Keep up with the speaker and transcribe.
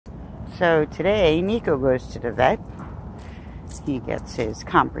So today Nikko goes to the vet. He gets his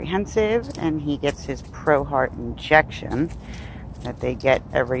comprehensive and he gets his ProHeart injection that they get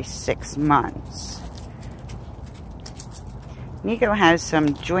every 6 months. Nikko has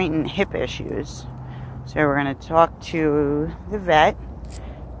some joint and hip issues, so we're going to talk to the vet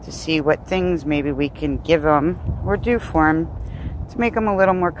to see what things maybe we can give him or do for him to make him a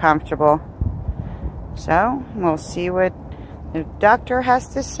little more comfortable. So we'll see what the doctor has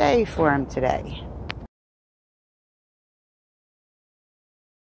to say for him today.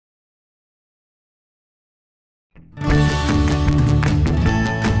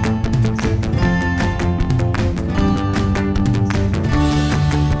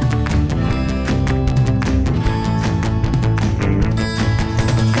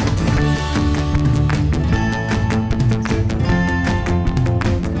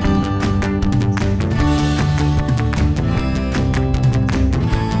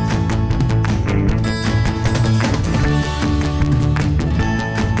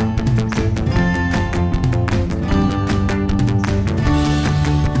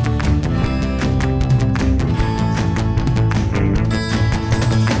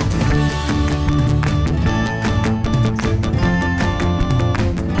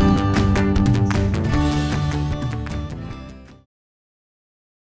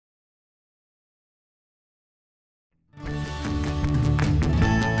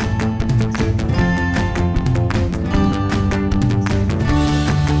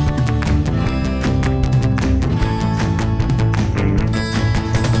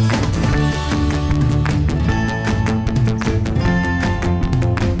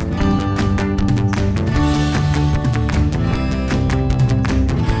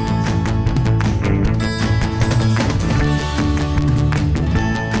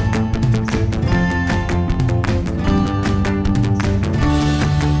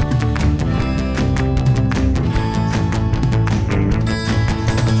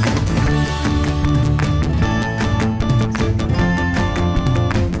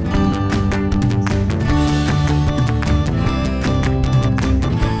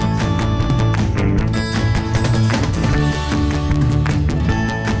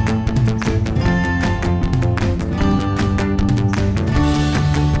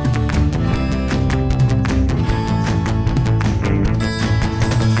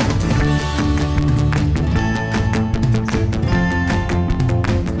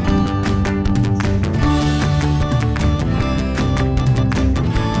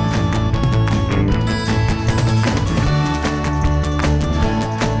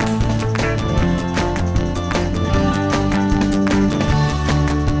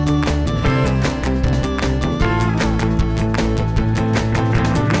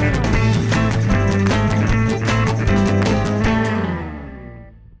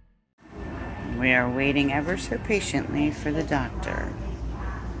 We are waiting ever so patiently for the doctor.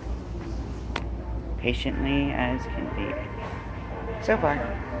 Patiently as can be. So far.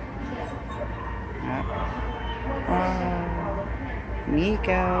 Oh,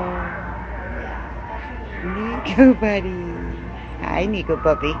 Nikko. Nikko, buddy. Hi, Nikko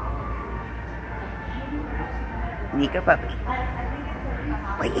puppy. Nikko puppy.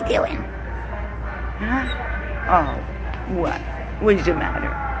 What are you doing? Huh? Oh, what? What's the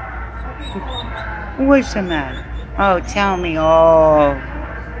matter? What's the matter? Oh, tell me all.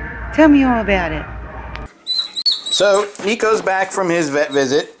 Tell me all about it. So, Nikko's back from his vet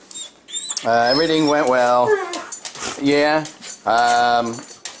visit. Everything went well. Yeah.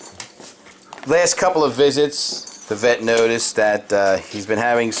 Last couple of visits, the vet noticed that he's been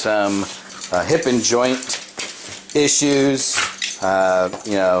having some hip and joint issues.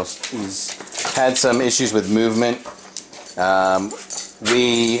 You know, he's had some issues with movement.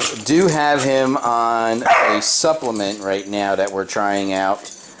 We do have him on a supplement right now that we're trying out.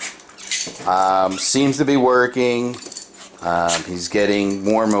 Seems to be working. He's getting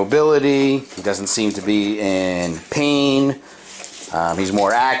more mobility. He doesn't seem to be in pain. He's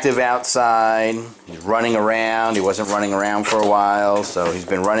more active outside. He's running around. He wasn't running around for a while, so he's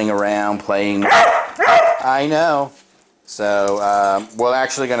been running around playing. I know. So we're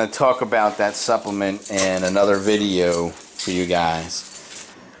actually going to talk about that supplement in another video for you guys.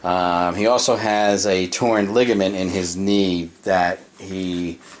 He also has a torn ligament in his knee that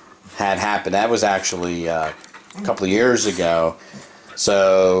he had happen. That was actually a couple of years ago.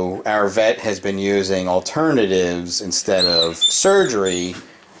 So our vet has been using alternatives instead of surgery,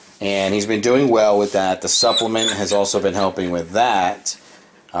 and he's been doing well with that. The supplement has also been helping with that.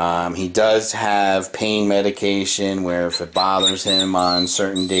 He does have pain medication where if it bothers him on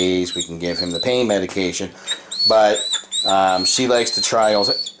certain days, we can give him the pain medication. But she likes to try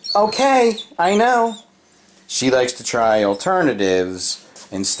Okay, I know. She likes to try alternatives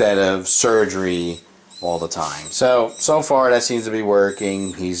instead of surgery all the time. So far that seems to be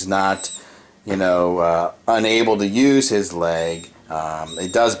working. He's not, you know, unable to use his leg.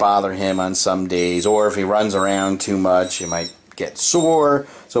 It does bother him on some days, or if he runs around too much, he might get sore.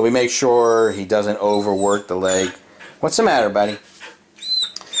 So we make sure he doesn't overwork the leg. What's the matter, buddy?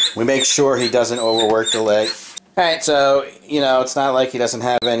 We make sure he doesn't overwork the leg. Alright, so, you know, it's not like he doesn't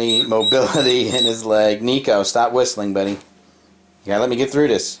have any mobility in his leg. Nikko, stop whistling, buddy. You gotta let me get through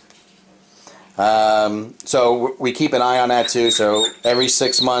this. So we keep an eye on that too. So every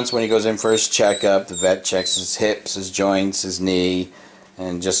 6 months when he goes in for his checkup, the vet checks his hips, his joints, his knee,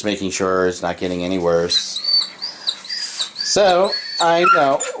 and just making sure it's not getting any worse. So, I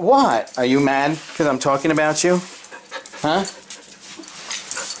know. What? Are you mad because I'm talking about you? Huh?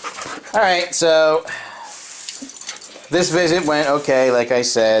 Alright, so this visit went okay. Like I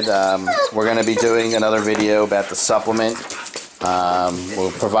said, we're going to be doing another video about the supplement.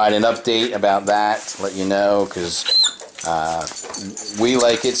 We'll provide an update about that, let you know, because we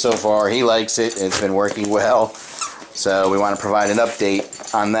like it so far. He likes it. It's been working well. So we want to provide an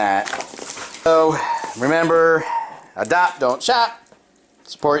update on that. So remember, adopt, don't shop.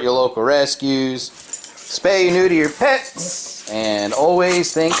 Support your local rescues. Spay and neuter your pets. And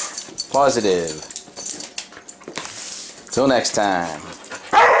always think positive. Till next time.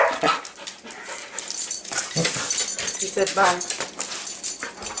 He said bye.